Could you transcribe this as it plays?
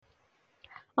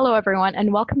Hello, everyone,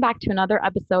 and welcome back to another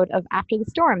episode of After the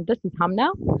Storm. This is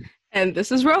Hamna. And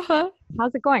this is Roha.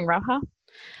 How's it going, Roha?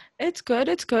 It's good.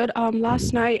 It's good.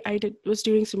 Last night was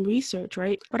doing some research,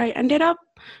 right? But I ended up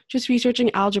just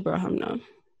researching algebra, Hamna.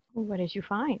 What did you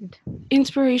find?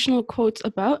 Inspirational quotes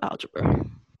about algebra.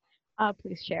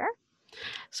 Please share.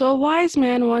 So a wise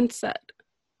man once said,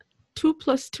 2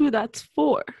 plus 2, that's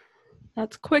 4.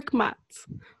 That's quick maths.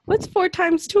 What's 4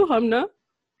 times 2, Hamna?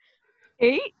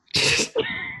 8?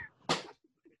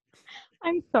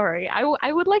 I'm sorry.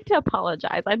 I would like to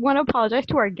apologize. I'd want to apologize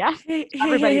to our guests,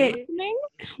 everybody listening.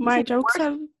 My jokes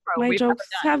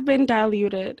have been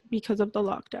diluted because of the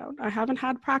lockdown. I haven't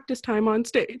had practice time on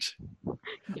stage.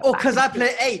 Because I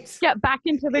play 8. Get back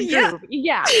into the groove.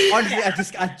 Yeah.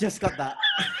 Honestly, I just got that.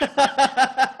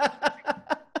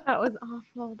 That was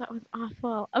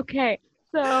awful. Okay,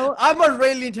 so I'm a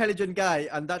really intelligent guy,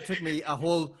 and that took me a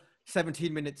whole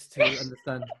 17 minutes to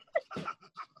understand.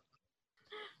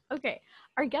 Okay,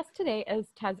 our guest today is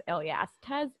Tez Ilyas.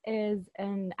 Tez is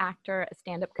an actor, a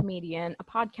stand-up comedian, a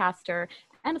podcaster,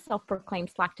 and a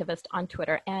self-proclaimed slacktivist on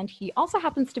Twitter. And he also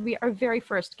happens to be our very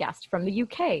first guest from the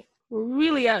UK. We're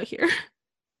really out here.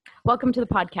 Welcome to the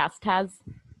podcast, Tez.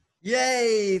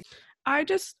 Yay! I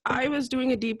was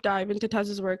doing a deep dive into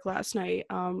Tez's work last night,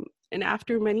 and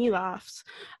after many laughs,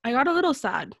 I got a little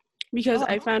sad because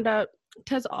I found out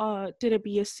Tez did a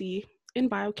BSc in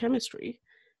biochemistry.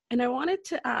 And I wanted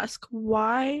to ask,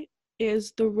 why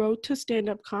is the road to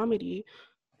stand-up comedy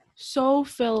so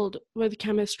filled with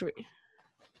chemistry?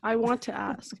 I want to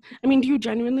ask. I mean, do you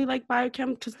genuinely like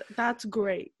biochem? Because that's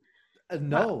great.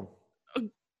 No.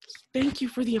 Thank you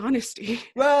for the honesty.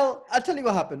 Well, I'll tell you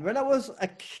what happened. When I was a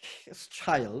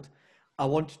child, I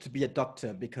wanted to be a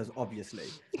doctor because obviously.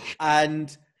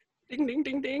 And ding, ding,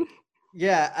 ding, ding.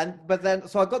 Yeah,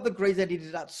 so I got the grades I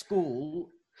needed at school.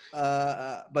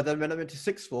 But then when I went to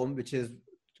sixth form, which is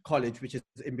college, which is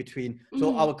in between.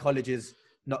 So our college is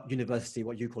not university,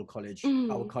 what you call college.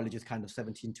 Our college is kind of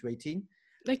 17 to 18.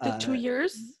 Like the 2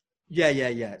 years?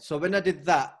 Yeah. So when I did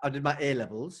that, I did my A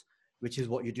levels, which is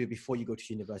what you do before you go to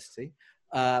university.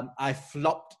 I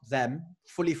flopped them,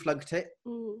 fully flunked it.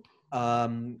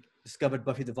 Discovered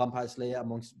Buffy the Vampire Slayer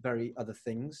amongst very other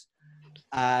things.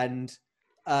 And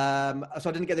so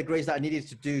I didn't get the grades that I needed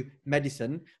to do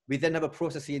medicine. We then have a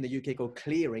process here in the UK called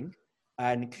clearing.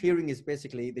 And clearing is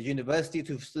basically the universities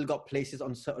who've still got places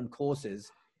on certain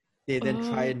courses. They then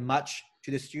try and match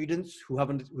to the students who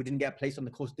didn't get a place on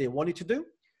the course they wanted to do.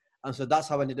 And so that's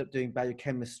how I ended up doing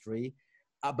biochemistry.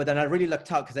 But then I really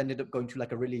lucked out because I ended up going to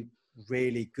like a really,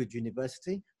 really good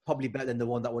university, probably better than the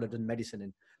one that would have done medicine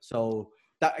in. So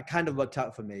that kind of worked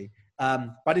out for me.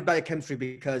 But I did biochemistry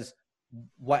because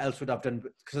what else would I have done?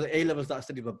 Because the A levels that I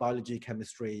studied were biology,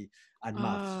 chemistry, and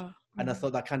maths. And I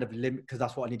thought that kind of because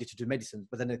that's what I needed to do medicine.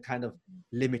 But then it kind of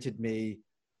limited me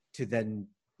to then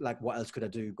like, what else could I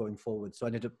do going forward? So I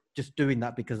ended up just doing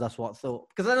that because that's what I thought.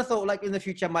 Because then I thought like in the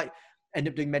future I might end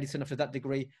up doing medicine after that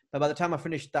degree. But by the time I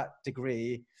finished that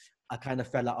degree, I kind of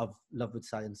fell out of love with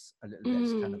science a little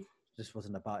bit. It kind of just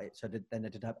wasn't about it. So I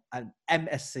did have an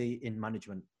MSc in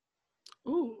management.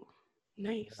 Oh,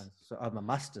 nice. So I have my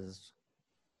master's.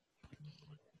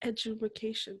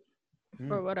 Education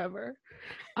or whatever.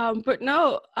 But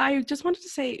no, I just wanted to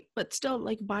say, but still,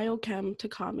 like biochem to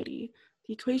comedy,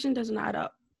 the equation doesn't add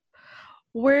up.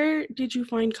 Where did you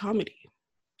find comedy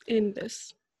in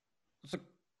this? So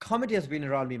comedy has been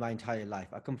around me my entire life.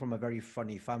 I come from a very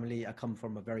funny family. I come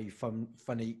from a very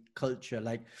funny culture.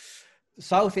 Like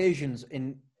South Asians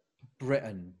in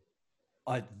Britain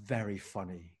are very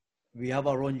funny. We have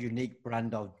our own unique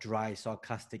brand of dry,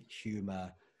 sarcastic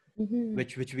humor,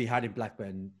 which we had in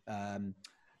Blackburn,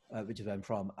 which is where I'm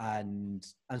from. And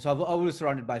so I've always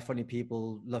surrounded by funny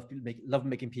people, love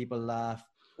making people laugh,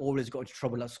 always got into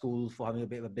trouble at school for having a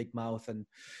bit of a big mouth and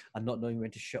not knowing when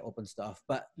to shut up and stuff.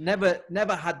 But never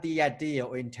had the idea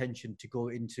or intention to go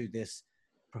into this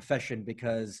profession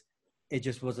because it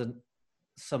just wasn't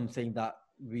something that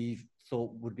we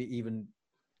thought would be even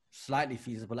slightly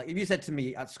feasible. Like if you said to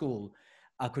me at school,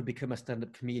 I could become a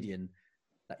stand-up comedian,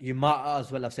 you might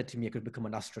as well have said to me I could become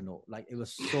an astronaut. Like it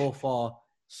was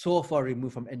so far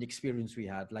removed from any experience we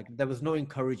had. Like there was no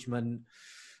encouragement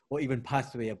or even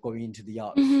pathway of going into the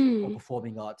arts or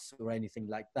performing arts or anything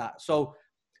like that. So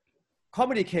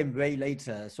comedy came way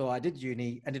later. So I did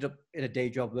uni, ended up in a day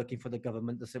job working for the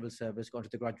government, the civil service, got into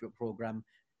the graduate program,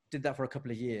 did that for a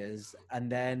couple of years. And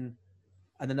then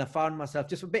I found myself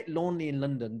just a bit lonely in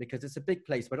London because it's a big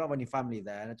place, but I don't have any family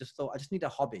there. And I just thought I just need a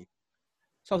hobby.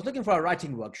 So I was looking for a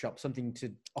writing workshop, something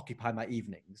to occupy my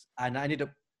evenings. And I ended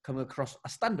up coming across a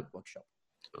stand-up workshop.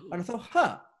 And I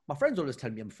thought, my friends always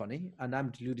tell me I'm funny, and I'm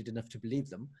deluded enough to believe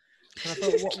them. And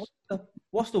I thought,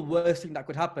 what's the worst thing that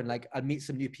could happen? Like, I'll meet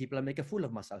some new people and make a fool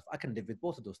of myself. I can live with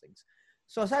both of those things.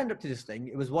 So I signed up to this thing.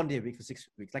 It was 1 day a week for 6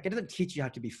 weeks. Like, it doesn't teach you how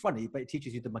to be funny, but it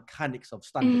teaches you the mechanics of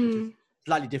stand-up, which is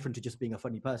slightly different to just being a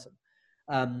funny person.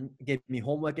 It gave me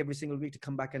homework every single week to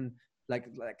come back and like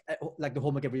the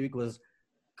homework every week was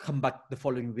come back the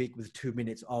following week with 2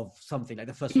 minutes of something. Like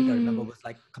the first week I remember was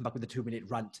like, come back with a 2-minute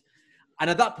rant. And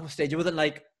at that stage, it wasn't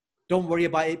like, don't worry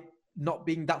about it not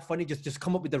being that funny, just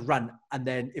come up with the rant, and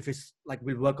then if it's like,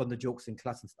 we'll work on the jokes in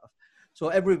class and stuff. So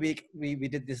every week we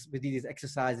did these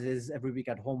exercises. Every week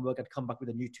I'd homework, I'd come back with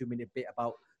a new 2-minute bit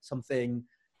about something,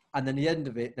 and then at the end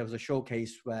of it there was a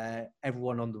showcase where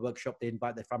everyone on the workshop, they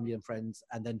invite their family and friends,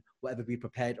 and then whatever we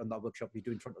prepared on that workshop we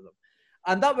do in front of them.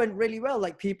 And that went really well.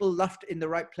 Like, people laughed in the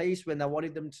right place when I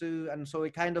wanted them to, and so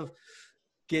it kind of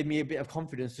gave me a bit of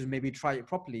confidence to maybe try it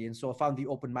properly. And so I found the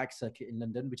open mic circuit in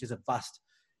London, which is a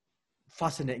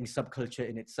fascinating subculture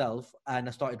in itself. And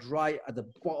I started right at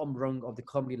the bottom rung of the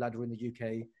comedy ladder in the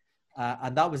UK.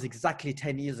 And that was exactly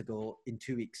 10 years ago in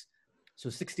 2 weeks. So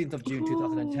 16th of June,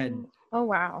 2010. Oh,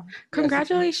 wow.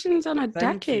 Congratulations on a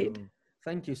decade.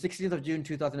 Thank you. 16th of June,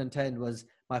 2010 was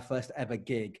my first ever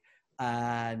gig.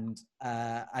 And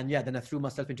yeah, then I threw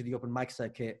myself into the open mic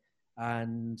circuit,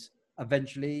 and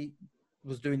eventually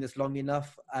was doing this long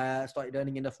enough, started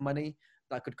earning enough money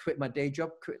that I could quit my day job,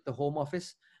 quit the home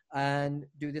office, and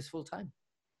do this full time.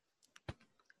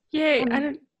 Yay.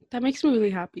 That makes me really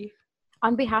happy.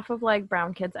 On behalf of like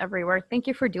brown kids everywhere, thank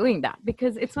you for doing that,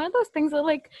 because it's one of those things that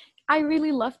like, I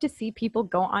really love to see people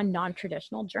go on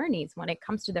non-traditional journeys when it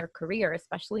comes to their career,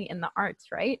 especially in the arts,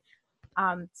 right?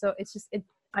 So it's just,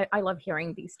 I love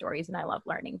hearing these stories, and I love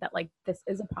learning that like this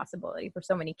is a possibility for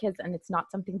so many kids, and it's not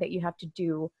something that you have to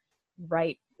do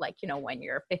right, like, you know, when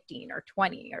you're 15 or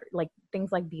 20, or like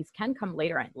things like these can come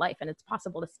later in life, and it's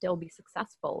possible to still be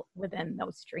successful within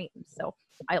those streams. So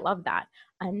I love that.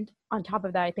 And on top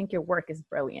of that, I think your work is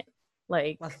brilliant.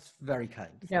 Like, that's very kind.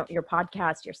 You know, your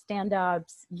podcast, your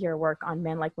stand-ups, your work on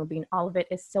Man Like Mobeen, all of it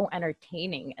is so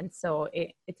entertaining. And so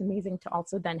it's amazing to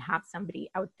also then have somebody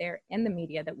out there in the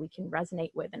media that we can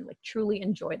resonate with and like truly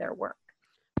enjoy their work.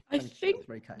 I think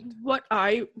what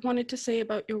I wanted to say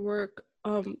about your work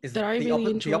that I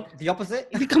really enjoy. The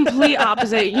opposite? The complete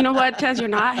opposite. You know what, Tez? You're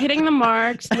not hitting the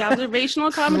marks. The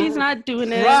observational comedy is not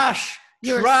doing it.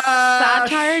 Your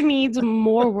satire needs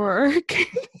more work.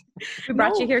 We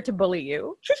brought you here to bully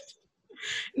you.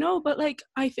 No, but like,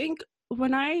 I think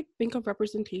when I think of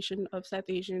representation of South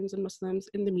Asians and Muslims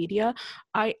in the media,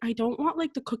 I don't want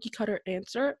like the cookie cutter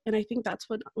answer. And I think that's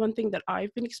one thing that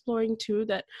I've been exploring too,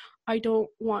 that I don't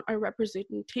want our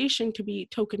representation to be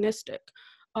tokenistic.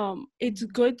 It's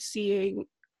good seeing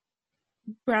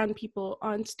brown people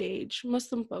on stage,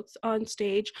 Muslim folks on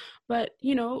stage, but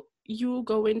you know, you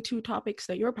go into topics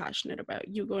that you're passionate about,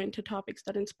 you go into topics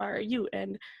that inspire you,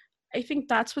 and I think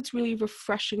that's what's really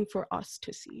refreshing for us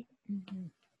to see. Mm-hmm.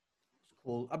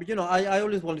 Cool. I mean, you know, I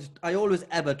always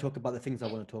ever talk about the things I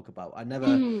want to talk about. I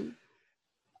never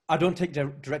I don't take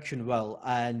direction well,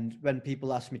 and when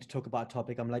people ask me to talk about a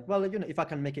topic, I'm like, well, you know, if I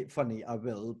can make it funny, I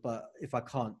will, but if I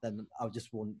can't, then I'll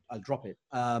drop it.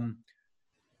 And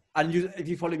if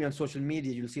you follow me on social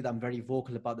media, you'll see that I'm very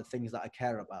vocal about the things that I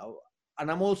care about. And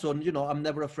I'm also, you know, I'm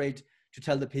never afraid to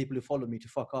tell the people who follow me to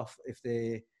fuck off if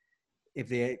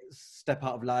they step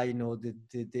out of line, or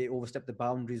they overstep the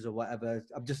boundaries or whatever.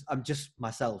 I'm just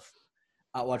myself.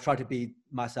 Or I try to be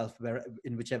myself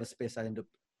in whichever space I end up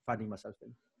finding myself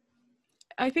in.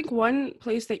 I think one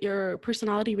place that your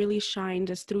personality really shined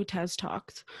is through Tez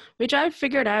Talks, which I've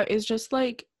figured out is just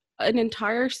like an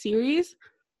entire series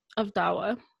of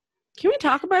dawah. Can we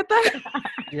talk about that?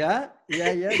 Yeah.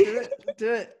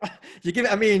 Do it. You give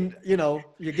it. I mean, you know,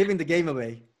 you're giving the game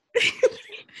away.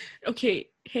 Okay.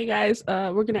 Hey guys,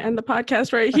 we're gonna end the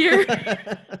podcast right here.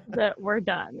 We're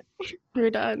done.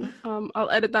 We're done. I'll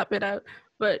edit that bit out.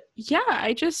 But yeah,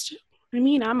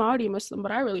 I'm already Muslim,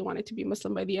 but I really wanted to be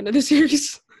Muslim by the end of the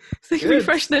series. So can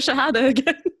refresh the Shahada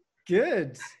again.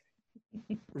 Good.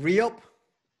 Re-up.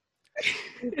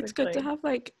 It's good to have,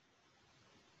 like,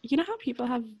 you know how people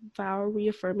have vow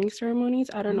reaffirming ceremonies?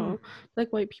 I don't know.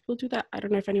 Like, white people do that. I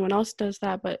don't know if anyone else does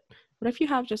that, but what if you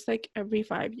have just like every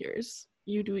 5 years,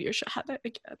 you do your Shahada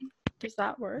again? Does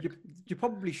that work? You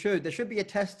probably should. There should be a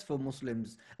test for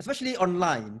Muslims, especially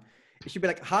online. It should be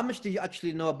like, how much do you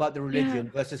actually know about the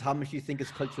religion versus how much you think is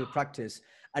cultural practice?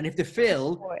 And if they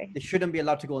fail, they shouldn't be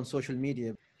allowed to go on social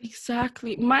media.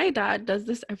 Exactly. My dad does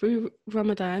this every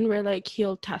Ramadan, where like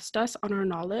he'll test us on our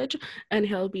knowledge, and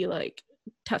he'll be like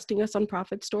testing us on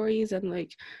prophet stories, and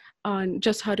like on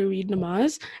just how to read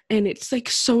namaz, and it's like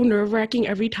so nerve-wracking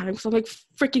every time because I'm like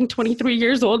freaking 23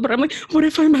 years old, but I'm like, what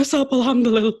if I mess up?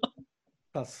 Alhamdulillah.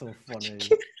 That's so funny.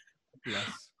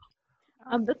 Yes.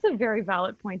 That's a very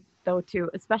valid point, though, too,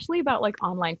 especially about like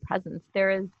online presence.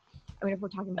 There is, I mean, if we're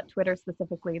talking about Twitter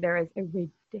specifically, there is a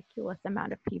ridiculous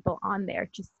amount of people on there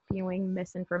just spewing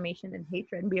misinformation and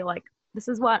hatred and be like, this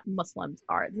is what Muslims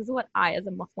are. This is what I, as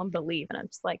a Muslim, believe. And I'm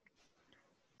just like,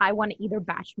 I want to either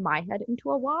bash my head into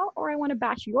a wall or I want to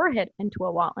bash your head into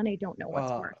a wall, and I don't know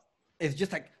what's worse. It's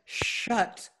just like,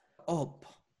 shut up.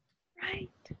 Right.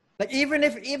 Like even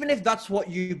if that's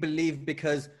what you believe,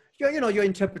 because your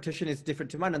interpretation is different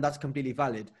to mine, and that's completely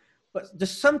valid. But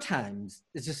just sometimes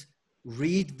it's just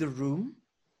read the room.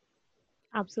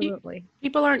 Absolutely.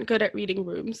 People aren't good at reading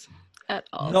rooms at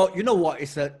all. No, you know what?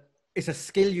 It's a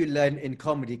skill you learn in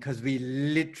comedy, because we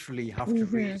literally have to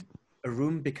read a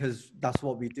room, because that's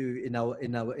what we do in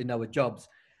our jobs.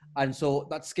 And so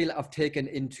that skill I've taken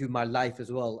into my life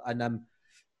as well. And I'm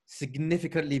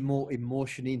significantly more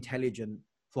emotionally intelligent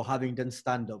for having done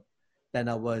stand-up than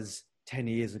I was 10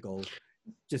 years ago,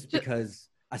 just because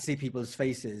I see people's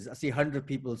faces. I see 100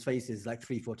 people's faces like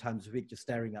 3-4 times a week just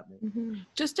staring at me. Mm-hmm.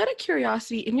 Just out of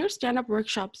curiosity, in your stand-up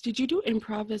workshops, did you do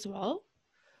improv as well?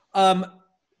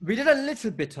 We did a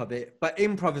little bit of it, but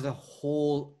improv is a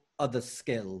whole other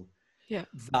skill. Yeah.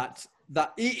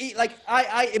 Like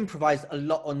I improvised a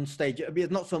lot on stage. I mean,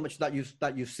 it's not so much that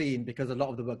you've seen, because a lot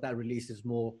of the work that I release is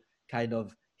more kind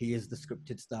of, here's the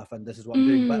scripted stuff and this is what I'm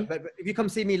doing. But if you come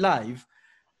see me live,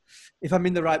 if I'm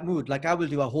in the right mood, like I will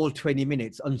do a whole 20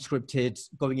 minutes unscripted,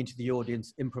 going into the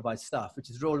audience, improvised stuff, which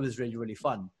is always really, really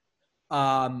fun.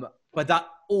 But that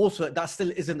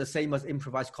still isn't the same as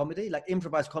improvised comedy. Like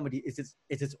improvised comedy is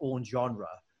its own genre.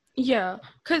 Yeah,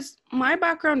 because my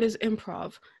background is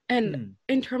improv. And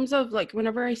in terms of like,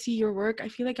 whenever I see your work, I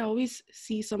feel like I always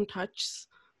see some touches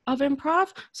of improv.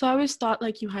 So I always thought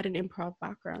like you had an improv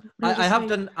background. I have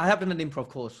done an improv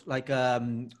course, like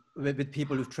with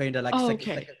people who've trained at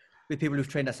with people who've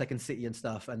trained at Second City and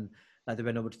stuff, and like they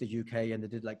went over to the UK and they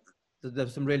did like,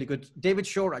 there's some really good. David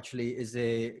Shaw actually is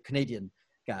a Canadian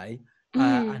guy,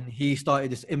 and he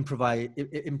started this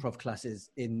improv classes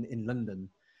in London,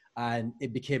 and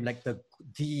it became like the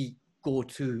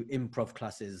go-to improv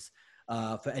classes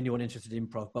for anyone interested in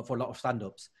improv, but for a lot of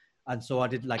stand-ups. And so I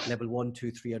did like level 1,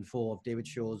 2, 3, and 4 of David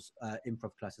Shaw's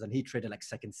improv classes, and he traded like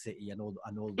Second City and all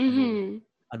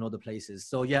the places.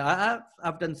 So yeah,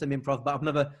 I've done some improv,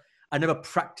 but I never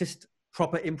practiced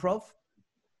proper improv,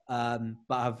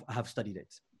 but I have studied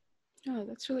it. Oh,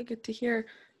 that's really good to hear.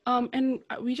 And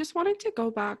we just wanted to go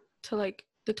back to like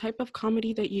the type of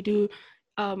comedy that you do.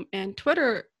 And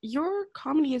Twitter, your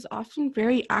comedy is often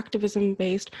very activism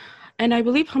based, and I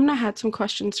believe Hamna had some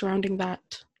questions surrounding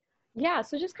that. Yeah,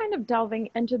 so just kind of delving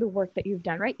into the work that you've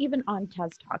done, right? Even on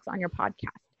Tez Talks, on your podcast,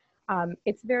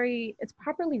 it's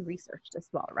properly researched as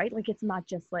well, right? Like it's not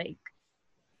just like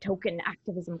token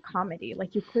activism comedy.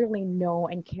 Like you clearly know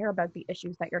and care about the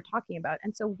issues that you're talking about.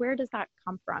 And so where does that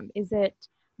come from? Is it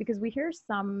because we hear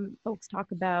some folks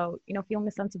talk about, feeling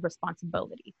a sense of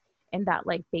responsibility, and that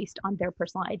like based on their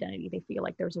personal identity, they feel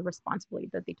like there's a responsibility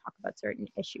that they talk about certain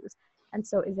issues. And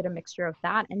so is it a mixture of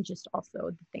that and just also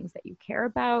the things that you care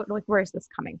about? Like, where is this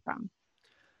coming from?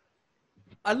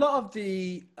 A lot of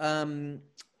the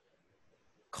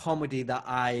comedy that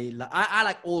I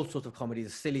like all sorts of comedy, the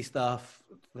silly stuff,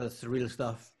 the surreal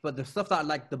stuff, but the stuff that I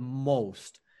like the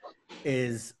most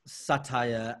is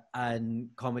satire and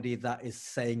comedy that is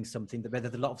saying something, where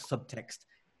there's a lot of subtext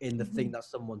in the thing that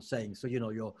someone's saying. So,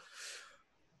 your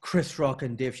Chris Rock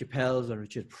and Dave Chappelle's and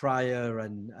Richard Pryor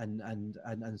and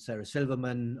Sarah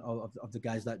Silverman of the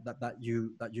guys that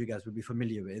you guys would be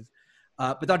familiar with.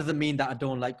 But that doesn't mean that I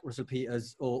don't like Russell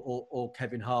Peters or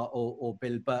Kevin Hart or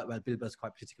Bill Burr. Well, Bill Burr's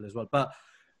quite particular as well. But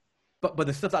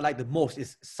the stuff that I like the most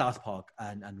is South Park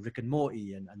and Rick and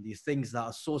Morty and these things that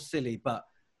are so silly, but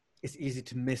it's easy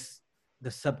to miss the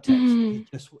subtext.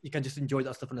 You can just enjoy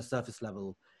that stuff on a surface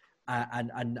level.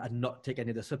 And not take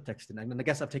any of the subtext in. And I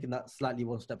guess I've taken that slightly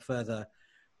one step further,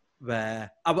 where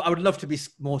I would love to be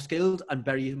more skilled and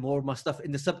bury more of my stuff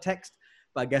in the subtext,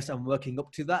 but I guess I'm working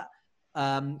up to that.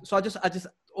 So I just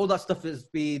all that stuff has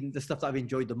been the stuff that I've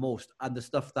enjoyed the most, and the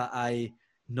stuff that I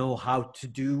know how to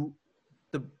do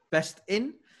the best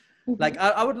in. Like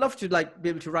I would love to like be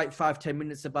able to write 5-10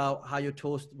 minutes about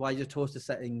why your toaster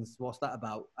settings, what's that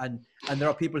about, and there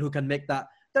are people who can make that.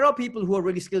 There are people who are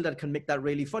really skilled that can make that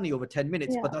really funny over 10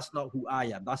 minutes, but that's not who I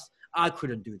am. I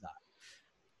couldn't do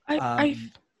that.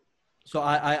 So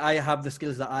I have the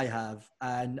skills that I have.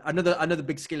 And another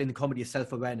big skill in comedy is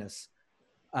self-awareness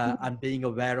and being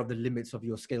aware of the limits of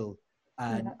your skill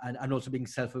and also being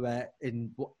self-aware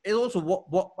in what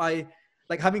I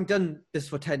like. Having done this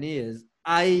for 10 years,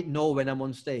 I know when I'm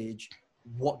on stage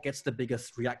what gets the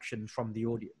biggest reaction from the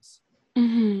audience.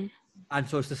 Mm-hmm. And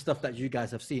so it's the stuff that you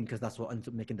guys have seen, because that's what ends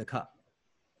up making the cut.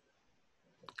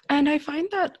 And I find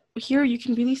that here you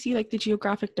can really see like the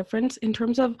geographic difference in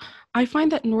terms of, I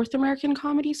find that North American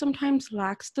comedy sometimes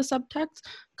lacks the subtext,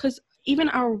 because even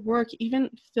our work, even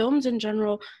films in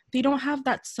general, they don't have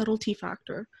that subtlety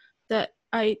factor that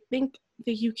I think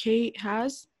the UK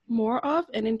has more of.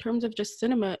 And in terms of just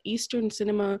cinema, Eastern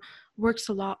cinema works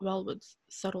a lot well with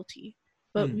subtlety,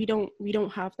 but we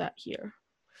don't have that here.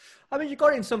 I mean, you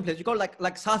got it in some places. You got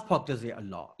like South Park does it a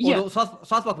lot. Yeah. Although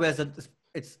South Park wears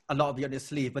it's a lot of it on its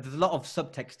sleeve, but there's a lot of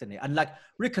subtext in it. And like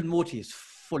Rick and Morty is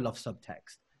full of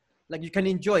subtext. Like you can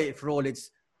enjoy it for all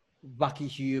its wacky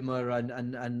humor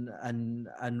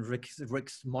and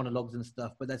Rick's monologues and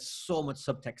stuff, but there's so much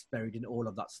subtext buried in all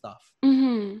of that stuff.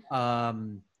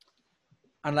 Mm-hmm.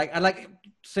 And like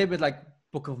same with like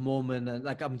Book of Mormon, and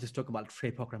like I'm just talking about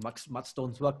Trey Parker and Matt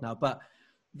Stone's work now, but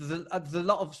there's a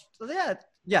lot of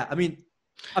yeah. I mean,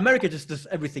 America just does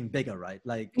everything bigger, right?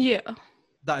 Like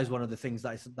that is one of the things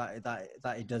that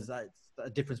it does. That's a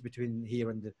difference between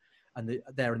here and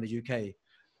there in the UK.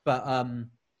 But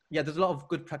yeah, there's a lot of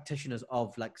good practitioners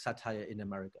of like satire in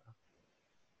America.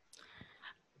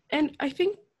 And I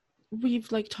think we've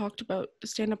like talked about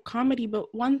stand-up comedy,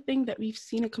 but one thing that we've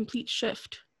seen a complete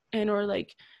shift in, or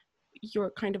like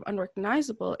you're kind of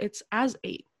unrecognizable, it's as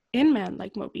 8 in Man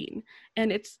Like Mobeen.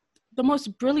 And it's the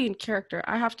most brilliant character.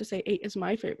 I have to say 8 is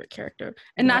my favorite character,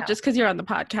 and not just because you're on the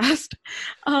podcast.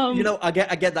 You know, I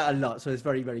get that a lot, so it's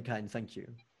very, very kind. Thank you.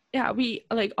 Yeah, we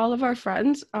like all of our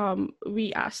friends,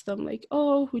 we ask them like,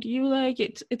 oh, who do you like?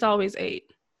 It's always 8.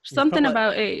 Something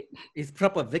about 8. He's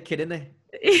proper wicked, isn't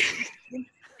he?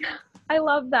 I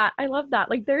love that.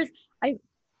 Like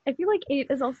I feel like 8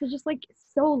 is also just like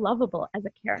so lovable as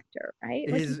a character, right?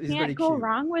 Like you can't go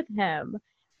wrong with him.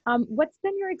 What's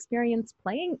been your experience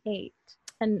playing 8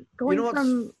 and going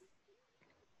from?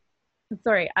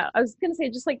 Sorry, I was gonna say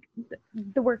just like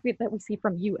the work that we see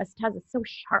from you as Taz is so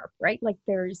sharp, right? Like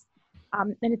there's,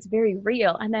 and it's very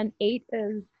real. And then 8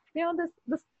 is, you know,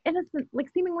 this innocent, like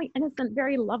seemingly innocent,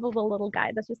 very lovable little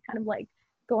guy that's just kind of like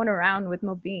going around with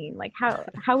Mobeen. Like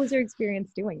how was your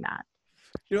experience doing that?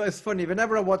 You know, it's funny,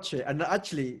 whenever I watch it, and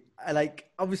actually,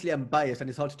 obviously I'm biased and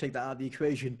it's hard to take that out of the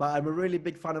equation, but I'm a really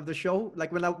big fan of the show.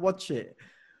 Like when I watch it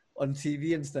on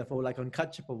TV and stuff, or like on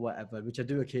catch up or whatever, which I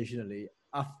do occasionally,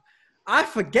 I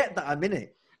forget that I'm in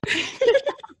it.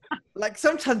 Like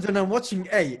sometimes when I'm watching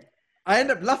 8, I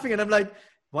end up laughing and I'm like,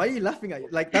 why are you laughing at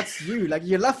it? Like that's you, like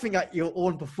you're laughing at your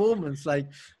own performance. Like,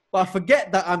 but I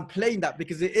forget that I'm playing that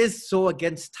because it is so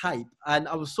against type. And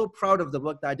I was so proud of the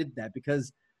work that I did there,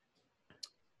 because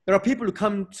there are people who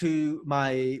come to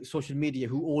my social media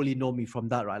who only know me from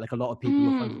that, right? Like a lot of people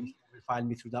will find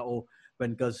me through that, or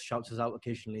when Gus shouts us out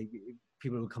occasionally,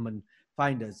 people will come and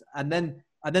find us. And then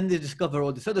they discover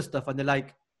all this other stuff and they're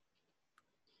like,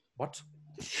 what?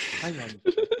 Hang on.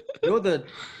 You're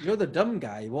the dumb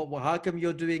guy. What how come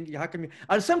you're doing,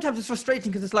 and sometimes it's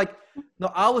frustrating because it's like,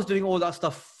 no, I was doing all that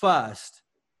stuff first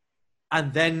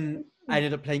and then I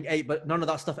ended up playing 8, but none of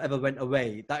that stuff ever went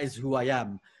away. That is who I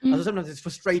am. And so sometimes it's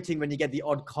frustrating when you get the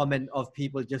odd comment of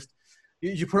people just,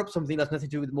 you put up something that's nothing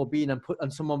to do with Mobeen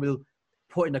and someone will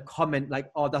put in a comment like,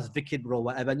 oh, that's wicked, bro,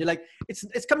 whatever. And you're like,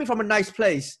 it's coming from a nice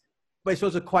place, but it's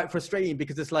also quite frustrating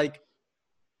because it's like,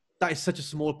 that is such a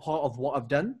small part of what I've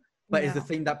done, but it's the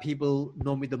thing that people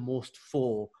know me the most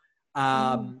for.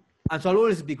 And so I'll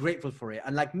always be grateful for it.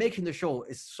 And like making the show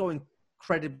is so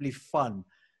incredibly fun.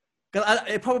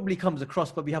 It probably comes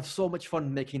across, but we have so much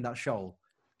fun making that show.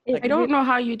 Like, I don't know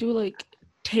how you do like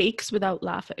takes without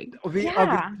laughing. We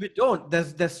don't.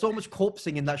 There's so much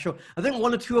corpsing in that show. I think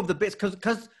one or two of the bits,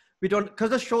 because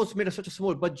the show's made of such a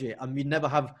small budget and we never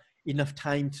have enough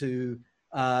time to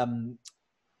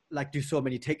like do so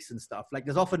many takes and stuff. Like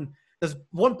there's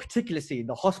one particular scene,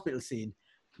 the hospital scene,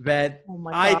 where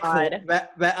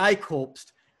I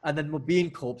corpsed and then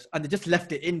Mobeen corpsed, and they just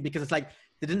left it in because it's like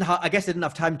they didn't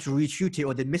have time to reshoot it,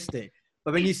 or they missed it.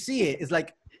 But when you see it, it's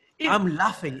like I'm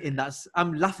laughing in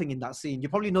that scene. You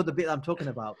probably know the bit I'm talking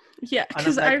about. Yeah,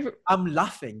 because I'm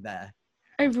laughing there.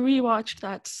 I've rewatched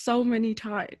that so many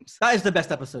times. That is the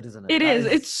best episode, isn't it? It is.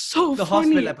 It's so the funny.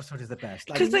 Hospital episode is the best.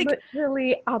 Because like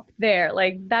literally up there.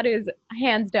 Like that is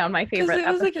hands down my favorite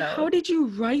episode. Like, how did you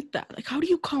write that? Like, how do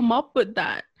you come up with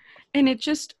that? And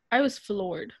I was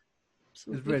floored. It's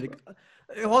really good.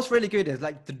 What's really good is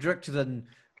like the directors and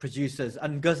producers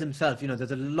and Gus himself, you know,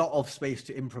 there's a lot of space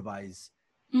to improvise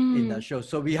in that show.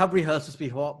 So we have rehearsals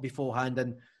beforehand,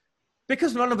 and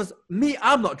because none of us,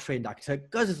 I'm not a trained actor.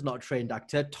 Guz is not a trained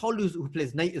actor. Tolu, who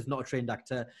plays Nate, is not a trained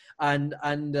actor. And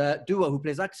Dua, who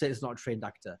plays Aksa, is not a trained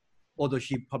actor. Although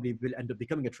she probably will end up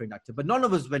becoming a trained actor. But none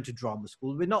of us went to drama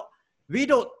school. We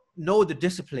don't know the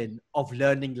discipline of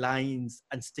learning lines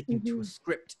and sticking to a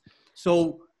script.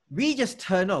 So we just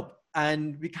turn up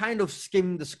and we kind of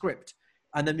skim the script.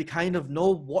 And then we kind of know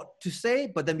what to say,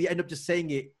 but then we end up just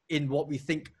saying it in what we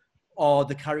think are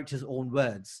the character's own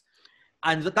words.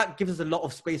 And that gives us a lot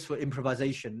of space for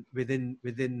improvisation within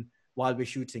while we're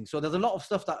shooting. So there's a lot of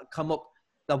stuff that come up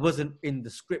that wasn't in the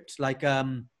script. Like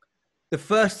the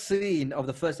first scene of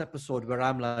the first episode where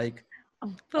I'm like,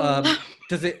 does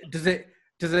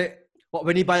it,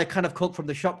 when you buy a can of Coke from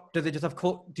the shop, does it just have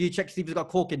Coke? Do you check to see if it's got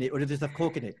Coke in it, or does it just have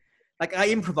Coke in it? Like, I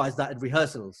improvised that in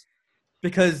rehearsals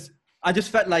because I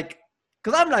just felt like,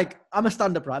 because I'm a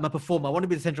stand-up, right? I'm a performer. I want to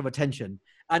be the center of attention.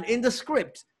 And in the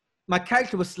script, my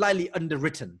character was slightly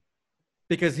underwritten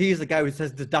because he's the guy who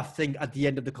says the daft thing at the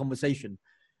end of the conversation.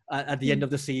 At the end of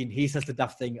the scene, he says the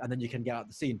daft thing, and then you can get out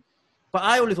the scene. But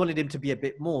I always wanted him to be a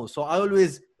bit more. So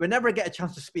whenever I get a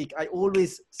chance to speak, I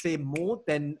always say more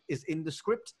than is in the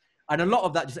script. And a lot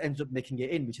of that just ends up making it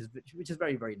in, which is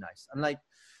very, very nice. And like,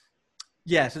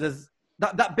 yeah, so there's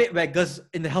that bit where Guz,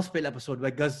 in the hospital episode,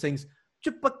 where Guz sings,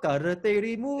 but that's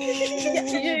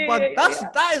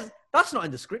not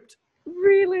in the script.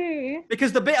 Really?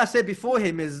 Because the bit I said before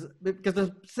him is, because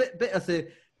the bit I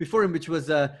said before him, which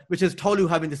is Tolu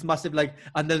having this massive, like,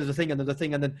 and then there's a thing, and there's a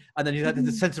thing, and then he had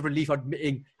this sense of relief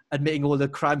admitting all the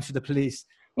crimes to the police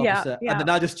officer. And then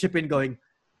I just chip in going,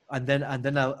 and then I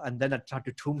tried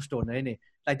to tombstone her, innit?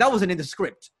 Like, that wasn't in the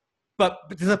script. But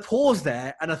there's a pause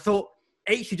there, and I thought,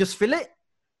 H should just fill it,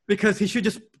 because he should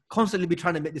just constantly be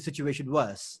trying to make the situation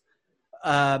worse.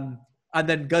 And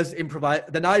then Guz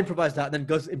improvised, then I improvised that, and then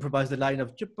Guz improvised the line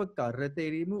of,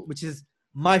 which is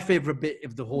my favorite bit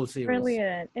of the whole series.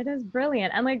 Brilliant. It is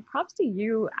brilliant. And like, props to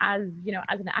you as, you know,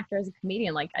 as an actor, as a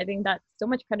comedian. Like, I think that's so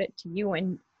much credit to you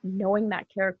and knowing that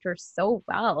character so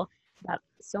well that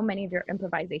so many of your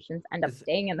improvisations end up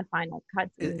staying in the final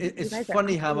cuts. It's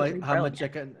funny how much I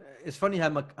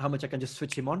can just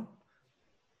switch him on.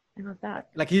 I love that.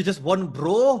 Like, he's just one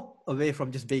bro away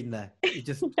from just being there. He's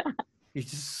just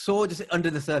just under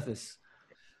the surface.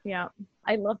 Yeah,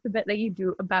 I love the bit that you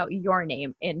do about your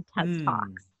name in TED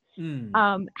Talks.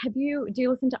 Do you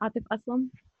listen to Atif Aslam?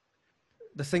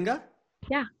 The singer?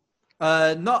 Yeah.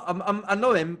 I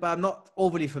know him, but I'm not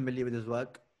overly familiar with his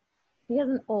work. He has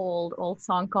an old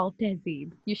song called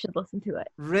Tehzeeb. You should listen to it.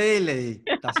 Really?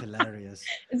 That's hilarious.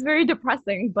 It's very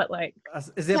depressing, but like.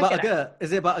 Is it about a girl?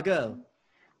 Is it about a girl?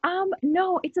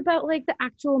 No, it's about like the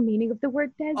actual meaning of the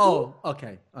word Tehzeeb. Oh,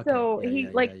 okay. So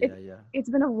it's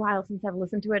been a while since I've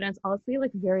listened to it, and it's honestly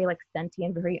like very like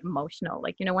sentient, very emotional.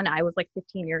 Like, you know, when I was like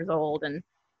 15 years old, and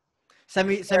send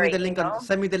me the link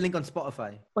on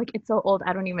Spotify. Like, it's so old,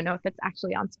 I don't even know if it's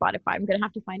actually on Spotify. I'm gonna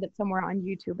have to find it somewhere on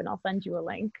YouTube, and I'll send you a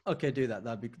link. Okay, do that.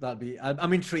 That'd be.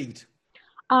 I'm intrigued.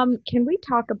 Can we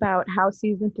talk about how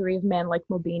season 3 of Man Like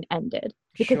Mobeen ended?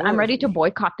 Because I'm ready to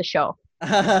boycott the show.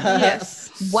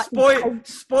 Yes.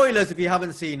 Spoilers if you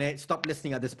haven't seen it. Stop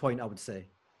listening at this point, I would say.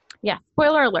 Yeah,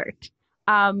 spoiler alert.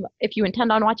 If you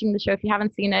intend on watching the show, if you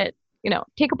haven't seen it, you know,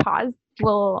 take a pause.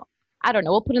 We'll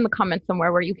put in the comments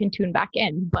somewhere where you can tune back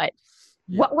in. But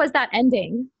what was that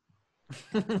ending?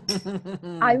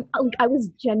 I was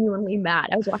genuinely mad.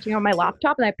 I was watching it on my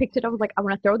laptop and I picked it up. I was like, I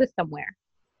want to throw this somewhere.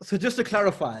 So just to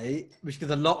clarify,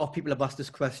 because a lot of people have asked this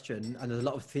question and there's a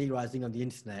lot of theorizing on the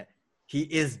internet, he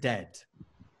is dead.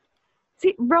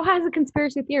 See, Ro has a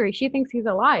conspiracy theory. She thinks he's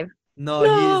alive.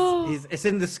 No. He's it's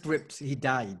in the script. He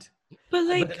died. But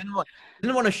like, I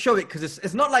didn't want to show it because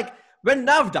it's not like when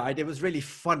Nav died, it was really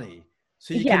funny.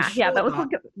 So you can show that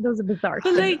was a bizarre.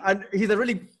 But like, and he's a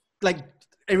really like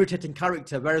irritating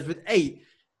character. Whereas with 8,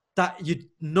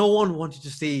 no one wanted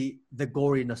to see the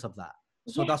goriness of that.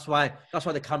 So that's why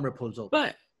the camera pulls up.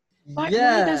 But why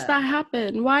does that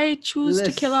happen? Why choose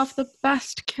to kill off the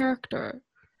best character?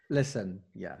 Listen,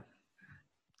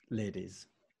 ladies.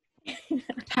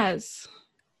 Tez.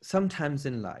 Sometimes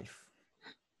in life,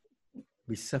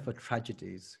 we suffer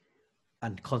tragedies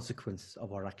and consequences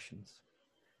of our actions.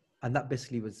 And that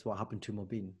basically was what happened to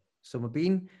Mobeen. So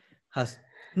Mobeen has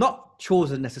not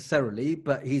chosen necessarily,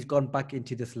 but he's gone back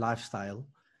into this lifestyle,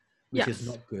 which is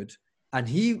not good. And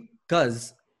he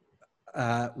does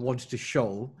want to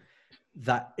show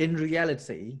that in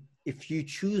reality, if you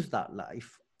choose that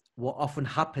life, what often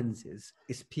happens is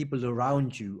people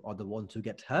around you are the ones who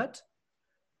get hurt.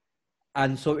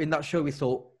 And so in that show, we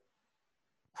thought,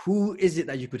 who is it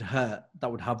that you could hurt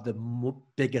that would have the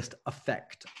biggest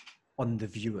effect on the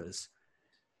viewers?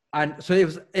 And so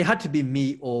it had to be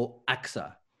me or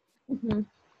AXA. Mm-hmm.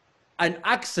 And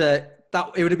AXA,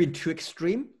 that it would have been too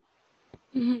extreme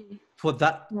for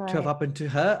that to have Right. happened to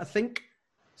her, I think.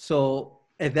 So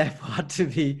it therefore had to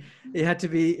be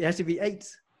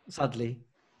 8, sadly.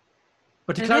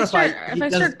 But to And clarify, if I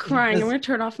start crying, I'm gonna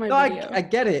turn off my no, video. I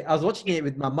get it. I was watching it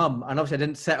with my mum, and obviously I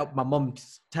didn't set up my mum to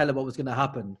tell her what was going to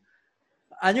happen.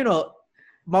 And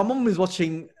my mum was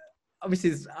watching.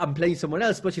 Obviously, I'm playing someone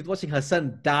else, but she's watching her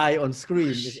son die on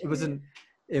screen. It wasn't.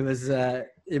 It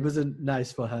wasn't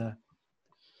nice for her.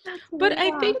 But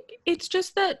I think it's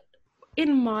just that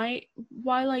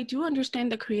while I do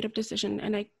understand the creative decision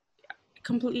and I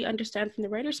completely understand from the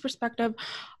writer's perspective,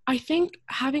 I think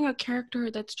having a character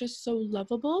that's just so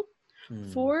lovable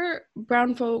for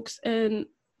brown folks and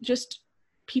just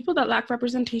people that lack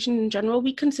representation in general,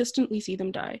 we consistently see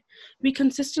them die. We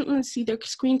consistently see their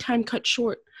screen time cut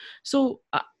short. So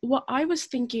what I was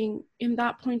thinking in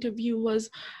that point of view was,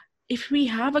 if we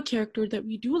have a character that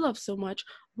we do love so much,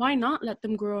 why not let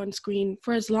them grow on screen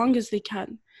for as long as they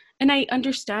can? And I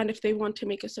understand if they want to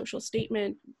make a social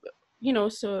statement,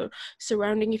 so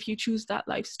surrounding if you choose that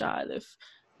lifestyle, if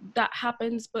that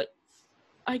happens. But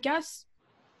I guess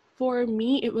for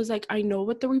me, it was like, I know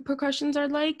what the repercussions are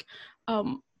like.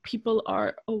 People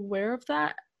are aware of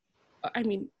that. I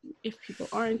mean, if people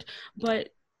aren't, but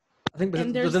I think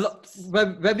there's a lot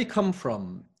where we come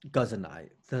from, Guz and I.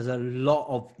 There's a lot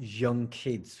of young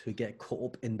kids who get caught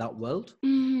up in that world.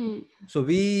 Mm-hmm. So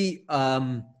we, I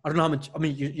don't know how much. I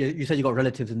mean, you said you got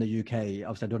relatives in the UK.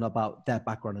 Obviously, I don't know about their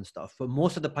background and stuff. But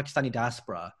most of the Pakistani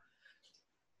diaspora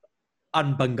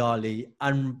and Bengali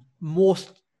and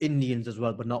most Indians as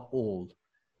well, but not all.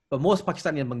 But most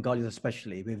Pakistani and Bengalis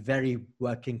especially, we're very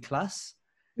working class.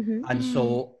 Mm-hmm. And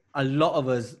so a lot of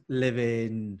us live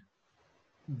in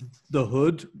the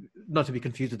hood, not to be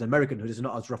confused with the American hood. It's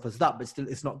not as rough as that, but still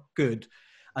it's not good.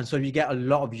 And so you get a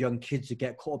lot of young kids who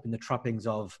get caught up in the trappings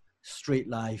of street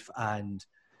life and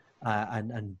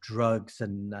drugs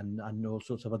and all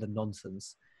sorts of other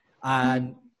nonsense.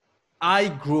 And I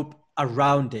grew up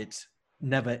around it,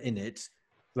 never in it,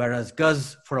 whereas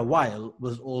Guz for a while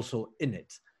was also in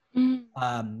it. And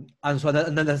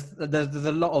then there's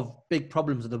a lot of big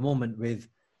problems at the moment with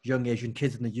young Asian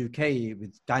kids in the UK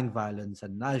with gang violence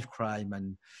and knife crime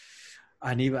and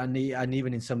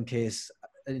even in some cases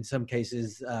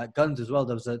guns as well.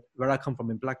 There was where I come from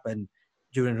in Blackburn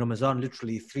during Ramadan,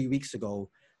 literally 3 weeks ago,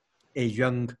 a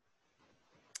young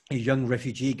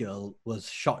refugee girl was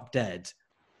shot dead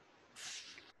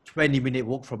 20-minute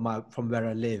walk from where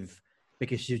I live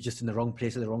because she was just in the wrong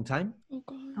place at the wrong time. Oh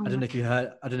God. I don't know if you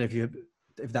heard. I don't know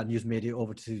if that news made it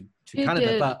over to It Canada,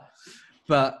 did. but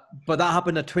that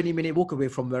happened a 20-minute walk away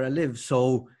from where I live.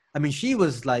 So I mean, she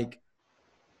was like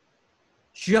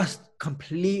just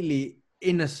completely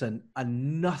innocent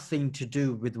and nothing to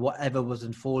do with whatever was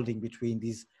unfolding between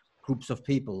these groups of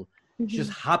people. She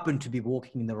just happened to be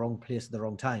walking in the wrong place at the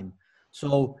wrong time.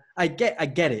 So I get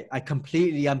it. I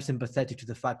completely am sympathetic to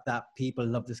the fact that people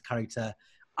love this character.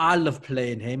 I love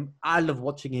playing him. I love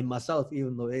watching him myself,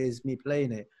 even though it is me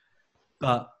playing it.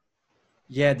 But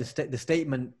yeah, the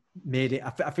statement made it.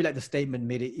 I feel like the statement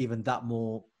made it even that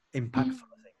more impactful.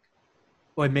 I think,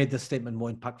 or it made the statement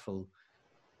more impactful.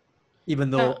 Even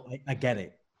though I get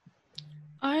it.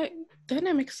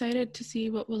 I'm excited to see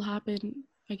what will happen,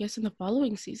 I guess, in the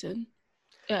following season.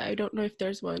 Yeah, I don't know if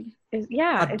there's one.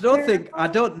 I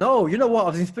don't know. You know what?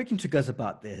 I've been speaking to Guz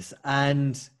about this,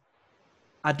 and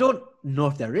I don't know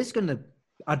if there's going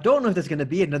to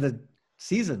be another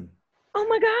season. Oh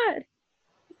my God.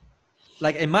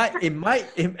 Like it might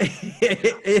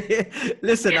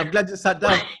listen, I'm glad you sat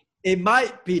down. It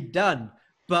might be done,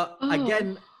 but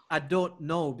again, I don't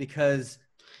know because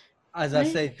as I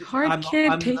say, can't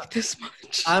take this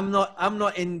much. I'm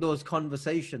not in those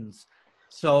conversations.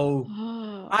 So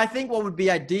I think what would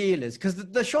be ideal is because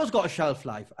the show's got a shelf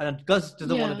life and Guz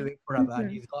doesn't want to do it forever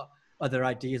and he's got other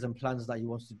ideas and plans that he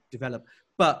wants to develop.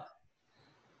 But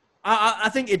I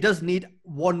think it does need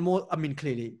one more. I mean,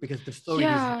 clearly, because the story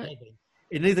is evolving.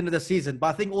 It needs another season. But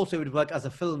I think also it would work as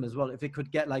a film as well. If it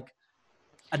could get like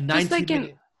a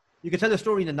 90-minute... You could tell the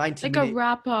story in a 90-minute... Like a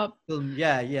wrap-up. Film.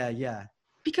 Yeah.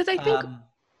 Because I think...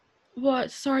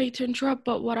 sorry to interrupt,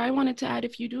 but what I wanted to add,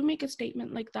 if you do make a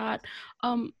statement like that,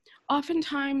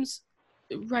 oftentimes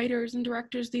writers and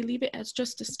directors, they leave it as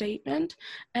just a statement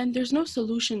and there's no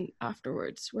solution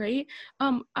afterwards, right?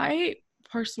 I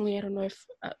personally, I don't know if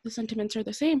the sentiments are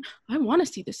the same. I want to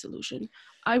see the solution.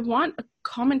 I want a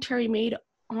commentary made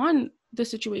on the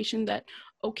situation that,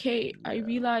 okay, I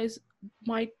realize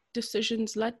my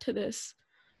decisions led to this.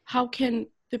 How can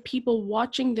the people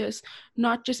watching this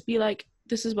not just be like,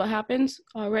 this is what happens.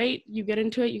 All right, you get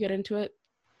into it.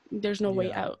 There's no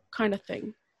way out, kind of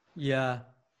thing. Yeah.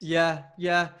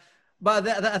 But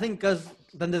I think because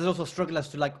then there's also a struggle as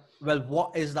to like, well,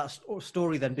 what is that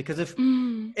story then? Because if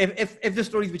the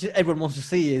story which everyone wants to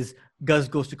see is Guz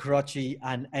goes to Karachi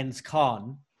and ends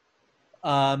Khan,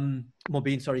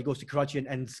 Mobeen, sorry, goes to Karachi and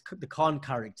ends the Khan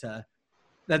character,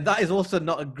 then that is also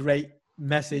not a great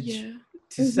message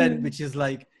to send, which is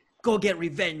like, go get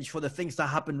revenge for the things that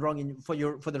happened wrong for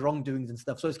the wrongdoings and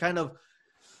stuff. So it's kind of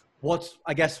what's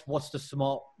the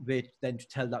smart way then to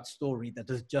tell that story that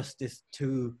does justice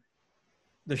to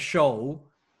the show,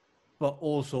 but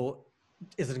also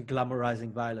isn't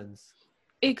glamorizing violence.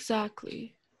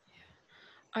 Exactly.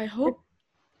 I hope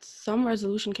some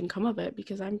resolution can come of it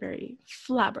because I'm very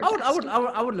flabbergasted.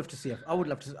 I would love to see I would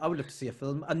love to see a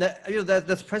film, and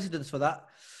there's precedents for that.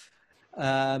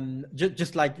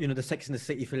 Just like the Sex and the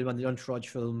City film and the Entourage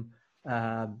film,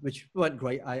 which weren't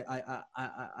great.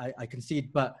 I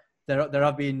concede, but there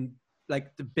have been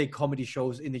like the big comedy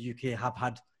shows in the UK have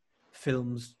had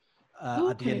films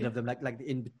at the end of them, like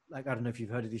I don't know if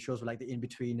you've heard of these shows, but like the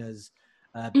In-Betweeners,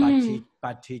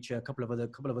 Bad Teacher, a couple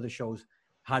of other shows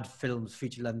had films,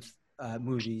 feature-length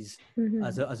movies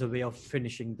as a way of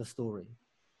finishing the story.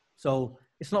 So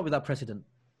it's not without precedent.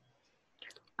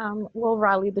 We'll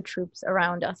rally the troops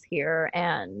around us here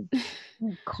and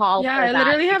call. Yeah, I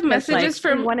literally have messages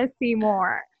from. We want to see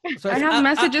more. So I have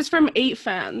messages from 8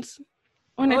 fans.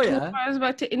 When I told them I was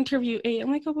about to interview 8,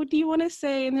 I'm like, oh, what do you want to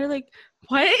say? And they're like,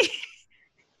 what?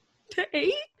 To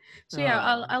 8? So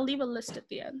yeah, I'll leave a list at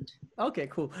the end. Okay,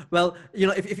 cool. Well,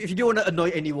 if you do want to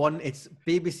annoy anyone, it's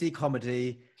BBC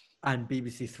Comedy and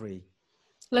BBC 3.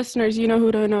 Listeners, you know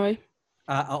who to annoy.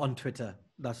 On Twitter.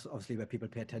 That's obviously where people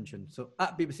pay attention. So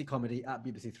at BBC Comedy, at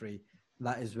BBC 3,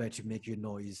 that is where to make your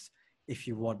noise if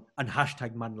you want. And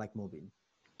hashtag man like Mobeen.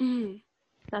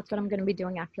 That's what I'm going to be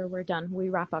doing after we're done. We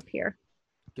wrap up here.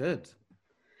 Good.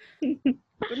 I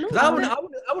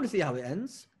want to see how it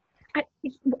ends. I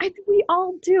think we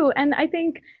all do. And I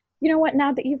think, you know what,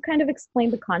 now that you've kind of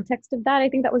explained the context of that, I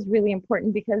think that was really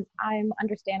important because I'm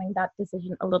understanding that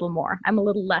decision a little more. I'm a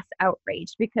little less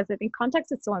outraged because I think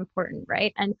context is so important,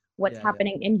 right? And what's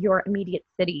happening in your immediate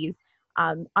cities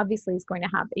obviously is going to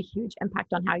have a huge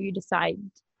impact on how you decide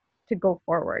to go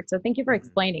forward. So thank you for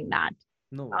explaining that.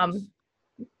 No.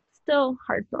 Still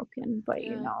heartbroken, but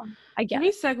I guess. Can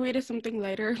we segue to something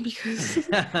lighter because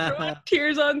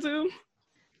tears on Zoom?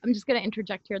 I'm just going to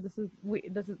interject here.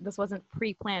 This wasn't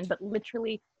pre-planned, but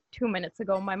literally 2 minutes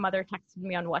ago, my mother texted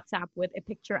me on WhatsApp with a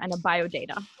picture and a bio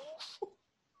data.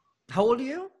 How old are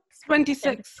you?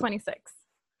 26. 26.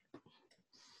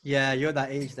 Yeah, you're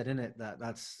that age, that, isn't it?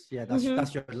 That's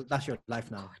your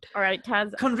life now. All right,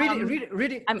 Taz. Come read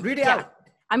it out.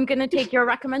 I'm going to take your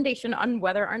recommendation on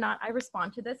whether or not I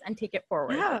respond to this and take it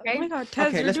forward. Yeah. Okay? Oh my God,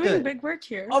 Taz, you're doing big work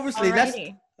here. Obviously,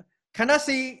 can I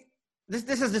see?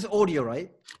 This is audio,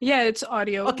 right? Yeah, it's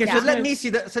audio. Okay, so let me see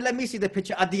the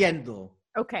picture at the end, though.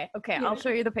 Okay, I'll show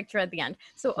you the picture at the end.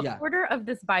 So a quarter of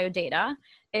this biodata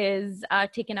is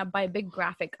taken up by a big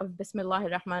graphic of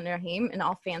Bismillahir Rahmanir Rahim in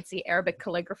all fancy Arabic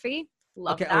calligraphy.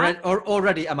 Love that.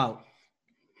 Already, I'm out.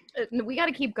 We got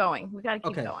to keep going.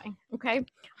 Going. Okay.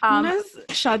 Nina's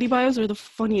Shadi bios are the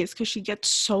funniest because she gets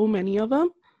so many of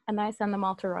them. And I send them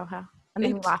all to Roha, and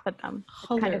then we laugh at them.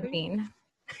 It's kind of mean.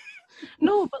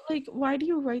 No, but like, why do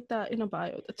you write that in a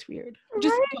bio? That's weird.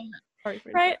 Just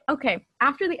right. Okay.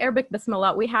 After the Arabic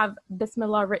Bismillah, we have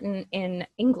Bismillah written in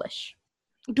English.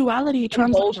 Duality.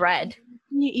 Bold red.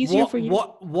 Easier for you.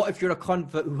 What if you're a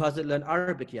convert who hasn't learned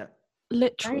Arabic yet?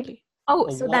 Literally. Right. Oh,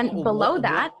 so then below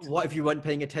that. What if you weren't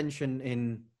paying attention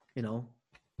in,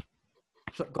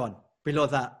 So go on. Below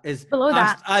that is. Below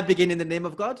that. I begin in the name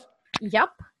of God. Yep.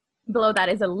 Below that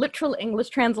is a literal English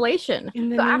translation.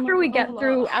 So after we get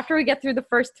through the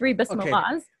first 3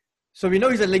 Bismillahs. Okay. So we know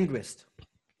he's a linguist.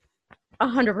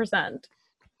 100%.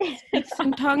 Speak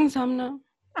some tongues, Hamna.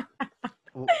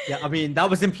 Yeah, I mean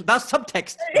that's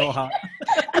subtext.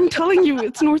 I'm telling you,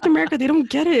 it's North America. They don't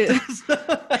get it.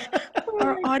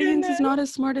 Our audience is not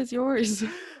as smart as yours.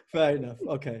 Fair enough.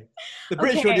 Okay. The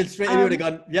British audience straight away would have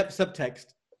gone, yep,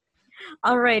 subtext.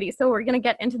 Alrighty, so we're going to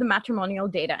get into the matrimonial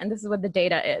data, and this is what the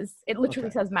data is. It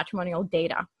literally says matrimonial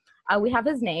data. We have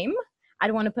his name. I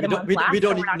don't want to put him on blast,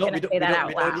 so we're not going to say that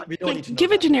out loud. We don't need to know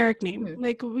give a generic name.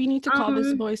 Like, we need to call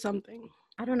this boy something.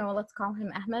 I don't know. Let's call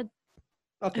him Ahmed.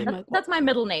 Okay. That's my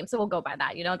middle name, so we'll go by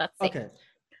that. That's safe. Okay.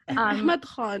 Ahmed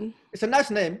Khan. It's a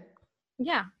nice name.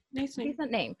 Yeah. Nice name.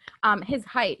 Decent name. His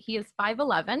height, he is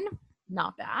 5'11".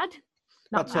 Not bad.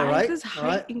 That's all right. His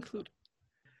height included.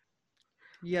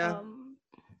 Yeah.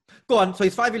 Go on. So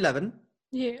he's 5'11".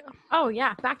 Yeah. Oh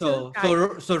yeah, back to this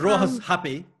guy. So Roha's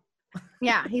happy.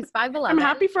 Yeah, he's 5'11". I'm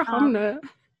happy for Hamna.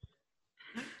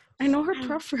 I know her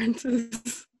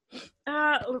preferences.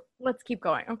 Let's keep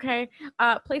going, okay?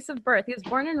 Place of birth. He was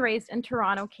born and raised in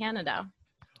Toronto, Canada.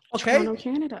 Okay. Toronto,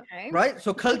 Canada. Okay. Right.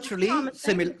 So culturally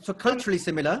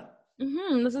similar.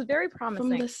 This is very promising.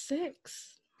 From the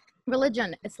 6.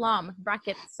 Religion, Islam,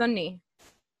 bracket, Sunni.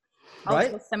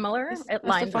 Right. Also similar. It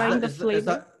lines Specifying up. the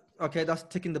flavor. Okay, that's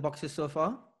ticking the boxes so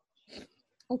far.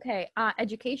 Okay.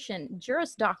 Education,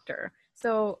 Juris Doctor.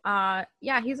 So,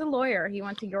 yeah, he's a lawyer. He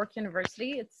went to York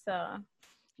University. It's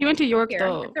He went to York here.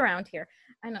 though. It's around here.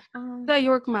 I know. The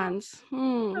York mans.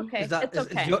 Okay. It's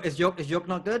okay. Is York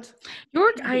not good?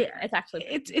 York, it's actually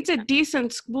it's a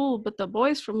decent school, but the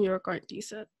boys from York aren't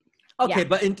decent. Okay,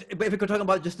 Yeah. but if we're talking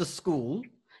about just the school.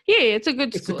 Yeah, it's a good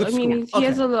It's a school. good I mean, school. he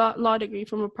has a law degree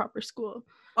from a proper school.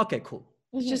 Okay, cool.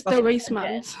 It's just That's the good. race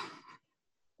mans.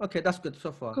 Okay, that's good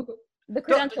so far. Cool, cool. The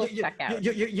credentials check out.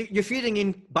 You're feeding in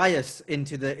bias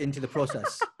into the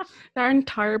process. Our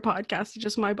entire podcast is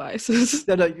just my biases.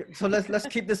 No, so let's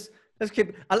keep this.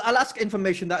 I'll ask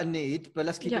information that I need, but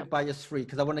let's keep Yeah. it bias free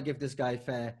because I want to give this guy a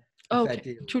fair Okay,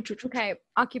 deal. true. Okay.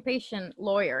 Occupation,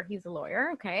 lawyer. He's a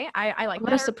lawyer. Okay. I like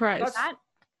What that. a surprise.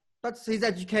 He's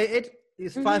educated.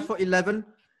 He's 5'11".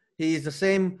 He's the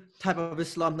same type of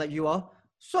Islam that you are.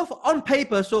 So far, on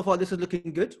paper, so far this is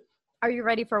looking good. Are you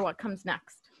ready for what comes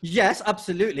next? Yes,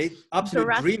 absolutely. Absolute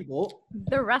dreamboat.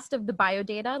 The rest of the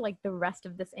biodata, like the rest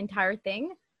of this entire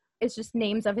thing, is just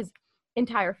names of his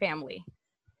entire family.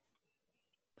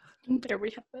 There we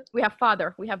have it. We have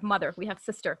father, we have mother, we have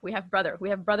sister, we have brother, we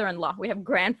have brother-in-law, we have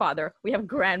grandfather, we have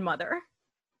grandmother.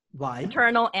 Why?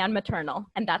 Paternal and maternal,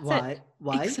 and that's it.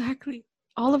 Why? Exactly.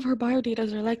 All of her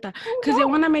biodatas are like that because they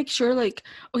want to make sure, like,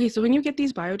 okay, so when you get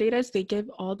these biodatas, they give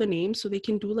all the names so they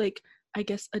can do, like, I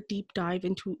guess, a deep dive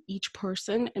into each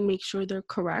person and make sure they're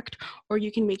correct, or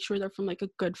you can make sure they're from, like, a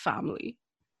good family.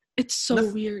 It's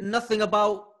so weird. Nothing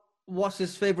about what's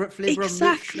his favorite flavor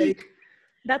Exactly. of milkshake.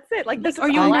 That's it. Like, this Are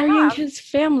is you all I marrying have. his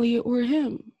family or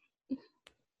him?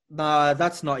 Nah,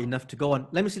 that's not enough to go on.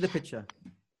 Let me see the picture.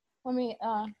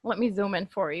 Let me zoom in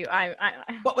for you.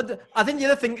 But I think the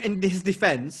other thing in his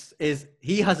defense is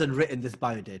he hasn't written this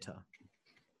biodata.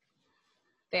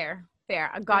 Fair.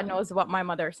 God knows what my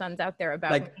mother sends out there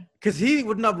about Like, me. because he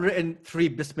wouldn't have written 3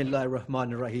 Bismillah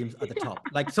ar-Rahman ar-Rahims at the top.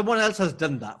 Like, someone else has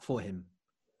done that for him.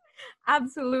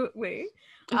 Absolutely.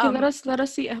 Okay, let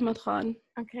us see Ahmed Khan.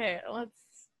 Okay,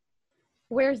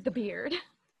 where's the beard?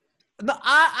 No,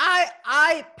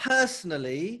 I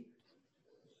personally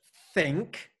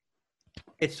think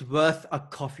it's worth a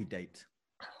coffee date.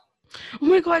 Oh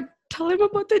my god, tell him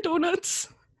about the donuts.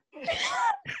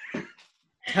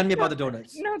 Tell me about the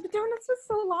donuts. No, the donuts was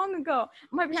so long ago.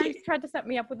 My parents tried to set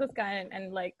me up with this guy,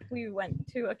 and like we went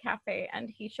to a cafe, and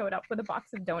he showed up with a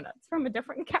box of donuts from a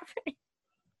different cafe.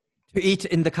 To eat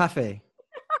in the cafe.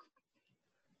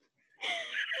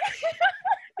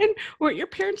 And weren't your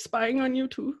parents spying on you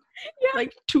too? Yeah.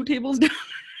 Like 2 tables down.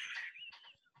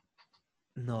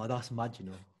 No, that's mad, you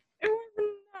know. It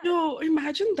wasn't that. No,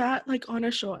 imagine that, like, on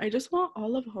a show. I just want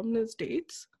all of Hamna's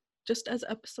dates just as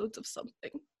episodes of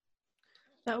something.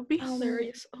 That would be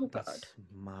hilarious. Oh god. That's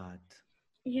mad.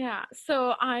 Yeah.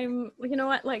 So you know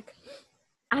what? Like,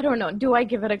 I don't know. Do I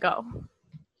give it a go?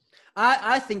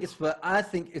 I think it's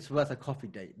worth a coffee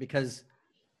date because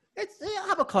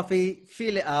have a coffee,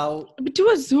 feel it out. But do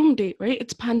a Zoom date, right?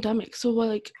 It's pandemic, so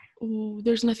like,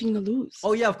 there's nothing to lose.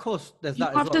 Oh yeah, of course. There's You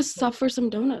that. have as well. to suffer some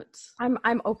donuts.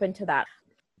 I'm open to that.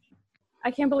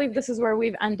 I can't believe this is where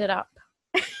we've ended up.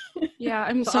 Yeah,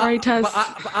 I'm sorry, Taz.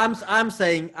 But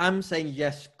I'm saying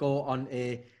yes. Go on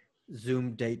a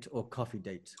Zoom date or coffee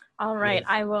date. All right,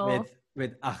 I will.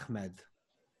 With Ahmed.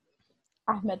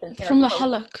 Ahmed and From the Sarah.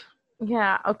 halak.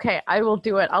 Yeah, okay, I will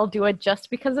do it. I'll do it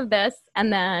just because of this.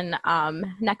 And then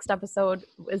next episode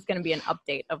is going to be an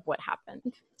update of what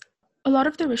happened. A lot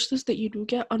of the rishtas that you do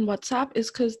get on WhatsApp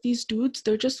is because these dudes,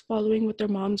 they're just following what their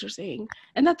moms are saying.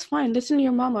 And that's fine. Listen to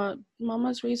your mama.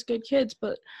 Mama's raised good kids,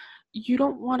 but you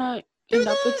don't want to end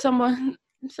up with someone.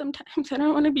 Sometimes I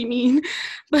don't want to be mean,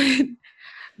 but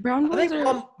brown I boys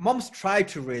think moms try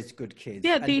to raise good kids.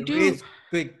 Yeah, and they do.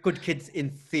 Raise good kids in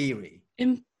theory.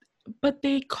 but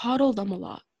they coddle them a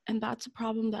lot. And that's a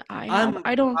problem that I have.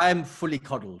 I'm fully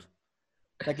coddled.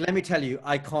 Like, let me tell you,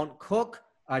 I can't cook.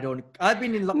 I've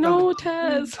been in lockdown. No,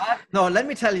 Taz. No, let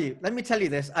me tell you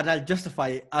this, and I'll justify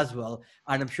it as well.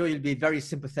 And I'm sure you'll be very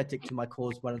sympathetic to my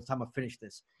cause by the time I finish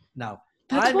this. Now,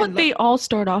 That's what they all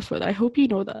start off with. I hope you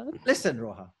know that. Listen,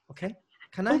 Roha, okay?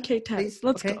 Can I? Okay, Taz, please?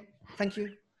 let's Okay, go. Thank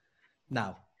you.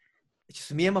 Now, it's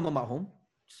just me and my mum at home.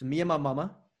 Just me and my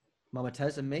mama. Mama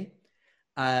Tez and me,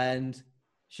 and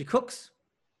she cooks,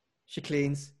 she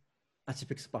cleans, and she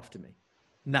picks up after me.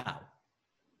 Now,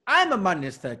 I'm a man in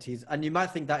his 30s, and you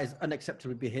might think that is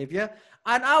unacceptable behavior.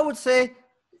 And I would say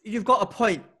you've got a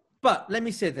point. But let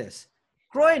me say this.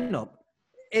 Growing up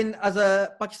as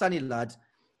a Pakistani lad,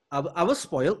 I was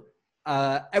spoiled.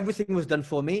 Everything was done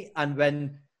for me. And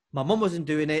when my mum wasn't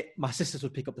doing it, my sisters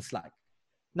would pick up the slack.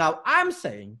 Now, I'm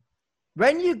saying,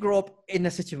 when you grow up in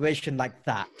a situation like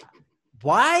that,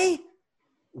 why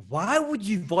would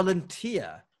you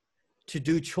volunteer to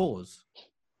do chores?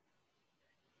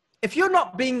 If you're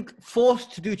not being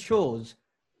forced to do chores,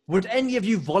 would any of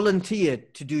you volunteer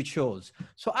to do chores?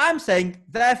 So I'm saying,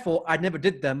 therefore, I never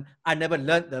did them, I never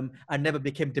learnt them, I never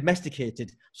became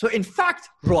domesticated. So in fact,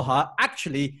 Roha,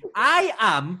 actually, I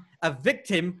am a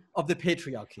victim of the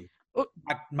patriarchy.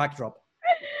 Mic drop.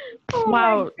 Oh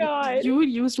Wow, my God. you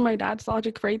used my dad's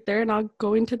logic right there, and I'll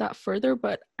go into that further,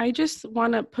 but I just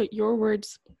want to put your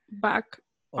words back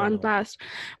on blast.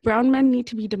 Brown men need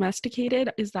to be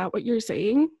domesticated. Is that what you're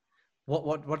saying?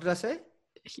 What did I say?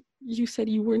 You said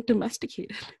you weren't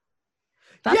domesticated.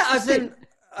 Yeah, as in,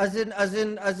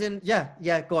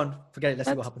 yeah, go on. Forget it. Let's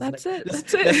see what happens next.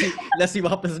 That's it. Let's see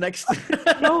what happens next.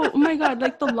 No, oh my God,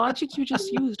 like the logic you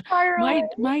just used.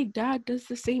 My dad does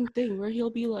the same thing where he'll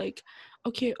be like,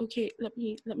 okay, let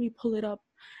me pull it up.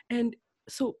 And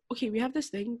so, okay, we have this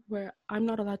thing where I'm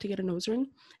not allowed to get a nose ring.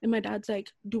 And my dad's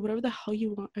like, do whatever the hell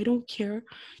you want. I don't care.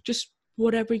 Just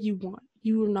whatever you want.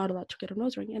 You are not allowed to get a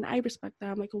nose ring. And I respect that.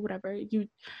 I'm like, oh, whatever.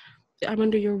 I'm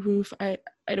under your roof. I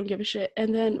don't give a shit.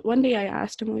 And then one day I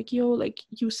asked him, like, yo, like,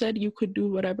 you said you could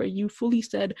do whatever. You fully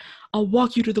said, I'll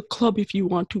walk you to the club if you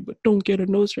want to, but don't get a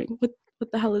nose ring. What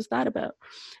the hell is that about?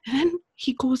 And then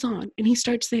he goes on and he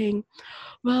starts saying,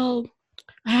 well,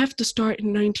 I have to start in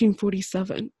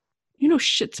 1947. You know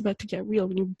shit's about to get real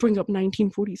when you bring up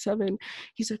 1947.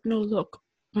 He's like, no, look,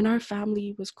 when our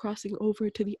family was crossing over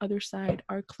to the other side,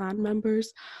 our clan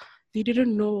members, they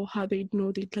didn't know how they'd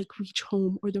like reach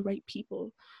home or the right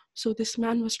people. So this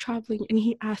man was traveling and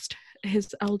he asked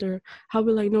his elder, how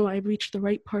will I know I've reached the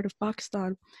right part of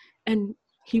Pakistan? And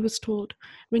he was told,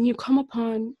 when you come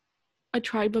upon a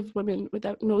tribe of women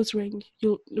without nose rings,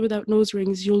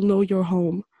 you'll know you're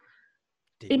home.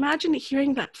 Deep. Imagine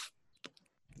hearing that.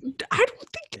 I don't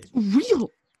think it's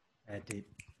real. Deep.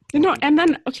 No, and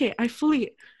then okay, I was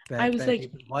like,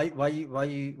 why you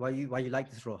like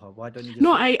this, Roha? Why don't you just...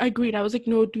 No, I agreed. I was like,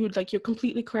 no, dude, like, you're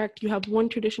completely correct. You have one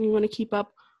tradition you want to keep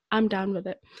up. I'm down with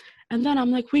it. And then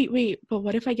I'm like, wait, but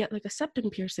what if I get like a septum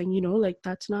piercing? You know, like,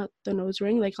 that's not the nose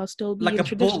ring. Like, I'll still be like in a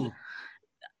tradition. Bull.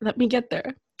 Let me get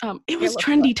there. It was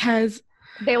trendy, Tez.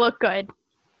 They look good.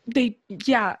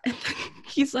 Yeah. And then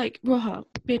he's like, Roha,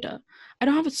 beta, I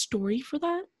don't have a story for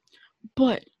that,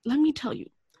 but let me tell you,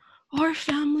 our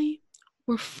family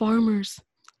were farmers.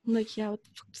 I'm like, yeah, what the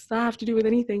fuck does that have to do with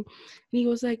anything? And he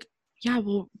goes like, yeah,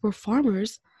 well, we're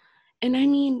farmers. And I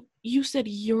mean, you said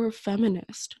you're a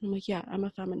feminist. I'm like, yeah, I'm a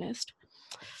feminist.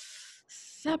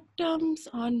 Septums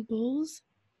on bulls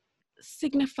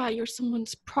signify you're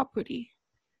someone's property.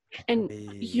 And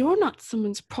you're not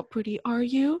someone's property, are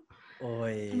you?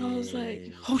 Oy. And I was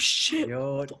like, oh shit.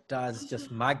 Your dad's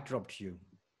just mic dropped you.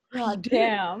 Oh,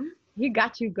 damn. He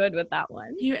got you good with that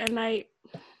one.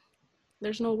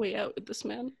 There's no way out with this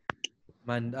man.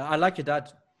 Man, I like your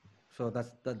dad. So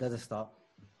that's a start.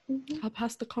 I'll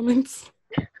pass the comments.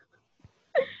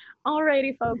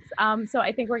 Alrighty, folks. So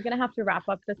I think we're going to have to wrap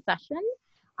up this session.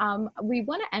 We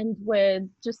want to end with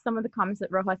just some of the comments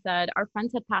that Roha said. Our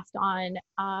friends had passed on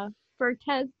for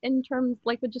Tez in terms,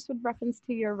 like, with reference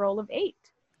to your role of 8.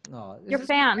 Oh, your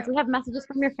fans. We have messages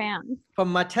from your fans.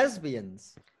 From my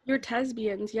Tesbians. Your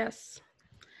Tesbians, yes.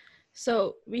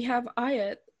 So we have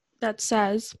Ayat that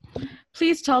says,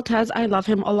 please tell Tez I love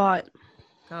him a lot.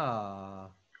 Ah.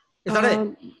 Is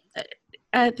that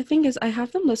it? The thing is, I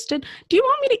have them listed. Do you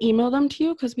want me to email them to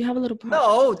you? Because we have a little project.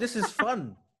 No, this is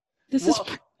fun.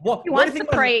 What do you think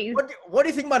praise. What do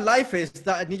you think my life is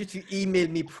that I need you to email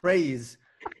me praise?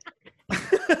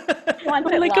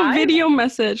 Like a video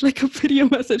message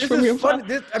from your phone.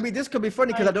 This could be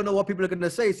funny because I don't know what people are going to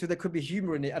say, so there could be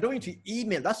humor in it. I don't need to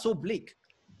email. That's so bleak.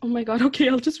 Oh my God. Okay,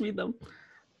 I'll just read them.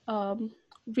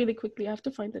 Really quickly. I have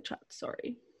to find the chat.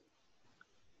 Sorry.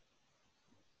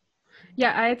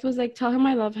 Yeah, I was like, tell him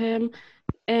I love him.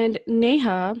 And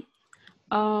Neha,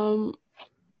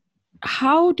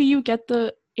 how do you get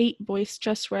the 8 voice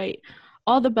just right?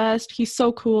 All the best. He's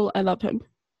so cool. I love him.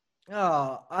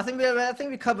 Oh, I think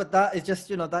we covered that. It's just,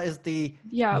 that is the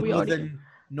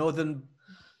northern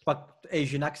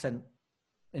Asian accent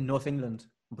in North England,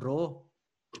 bro.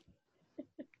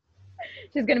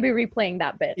 She's gonna be replaying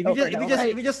that bit.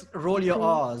 If you just roll your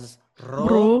R's,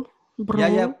 Bro.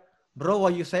 yeah, bro,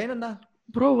 what are you saying in that?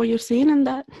 Bro, what you saying in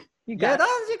that? You got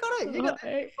You got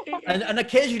it. And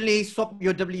occasionally swap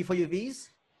your W for your V's.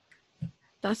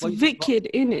 That's wicked,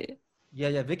 innit?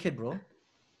 Yeah, wicked, bro.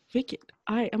 Wicked.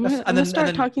 I'm gonna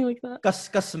start talking like that.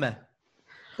 Cosme,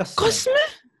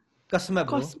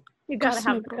 bro. You gotta Cosme,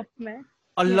 have bro. Cosme.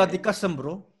 Allah di Qasam,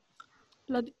 bro.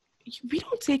 We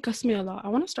don't say Kasme a lot. I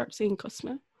want to start saying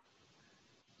Kasme.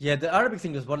 Yeah, the Arabic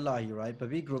thing is Wallahi, right? But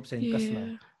we grew up saying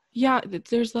Qasme. Yeah,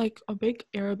 there's like a big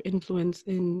Arab influence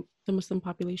in the Muslim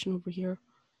population over here.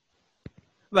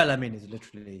 Well, I mean, it's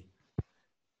literally,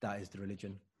 that is the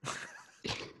religion.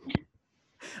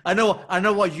 I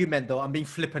know what you meant, though. I'm being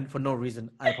flippant for no reason.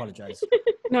 I apologize.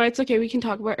 No, it's okay. We can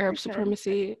talk about Arab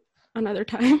supremacy another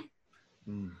time.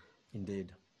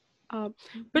 Indeed.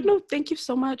 But no, thank you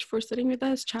so much for sitting with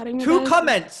us, chatting with us. 2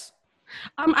 comments.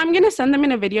 I'm gonna send them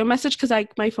in a video message because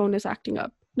my phone is acting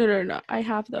up. No. I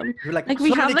have them. You're like we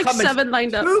so have many like comments. 7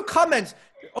 lined up. 2 comments.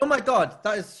 Oh my God,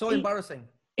 that is so embarrassing.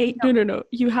 8. No.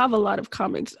 You have a lot of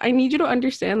comments. I need you to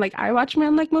understand. Like I watch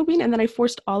Man Like Mobeen, and then I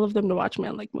forced all of them to watch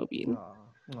Man Like Mobeen.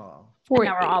 And now we're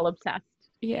all obsessed.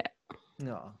 Yeah.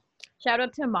 No. Shout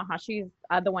out to Maha. She's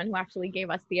the one who actually gave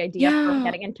us the idea for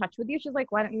getting in touch with you. She's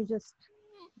like, why don't you just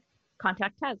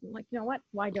contact Tez? I'm like, you know what?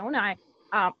 Why don't I?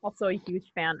 Also a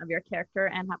huge fan of your character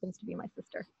and happens to be my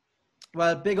sister.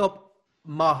 Well, big up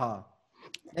Maha.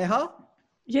 Neha?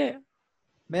 Yeah.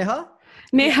 Meha?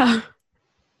 Neha.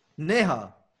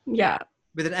 Neha. Yeah.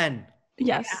 With an N.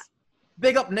 Yes. Yeah.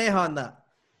 Big up Neha on that.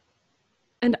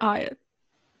 And Ayat.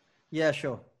 Yeah,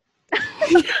 sure.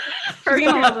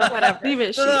 Whatever. Leave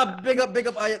it. No, big up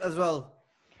Ayat as well.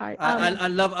 I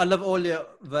love all your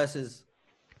verses.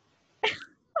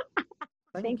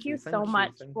 Thank you so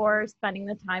much for spending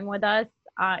the time with us.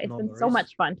 It's been so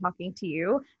much fun talking to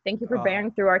you. Thank you for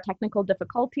bearing through our technical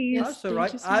difficulties. That's all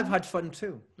right. I've had fun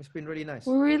too. It's been really nice.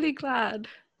 We're really glad.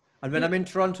 And when I'm in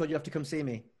Toronto, you have to come see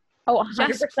me. Oh,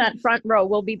 100% front row.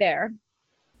 We'll be there.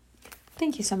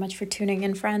 Thank you so much for tuning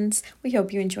in, friends. We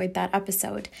hope you enjoyed that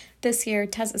episode. This year,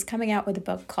 Tez is coming out with a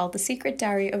book called The Secret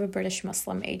Diary of a British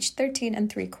Muslim, aged 13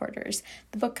 3/4.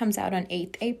 The book comes out on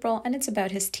 8th April, and it's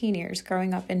about his teen years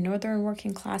growing up in northern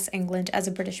working class England as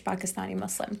a British Pakistani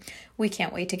Muslim. We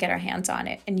can't wait to get our hands on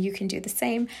it, and you can do the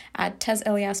same at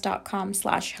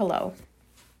tezilyas.com/hello.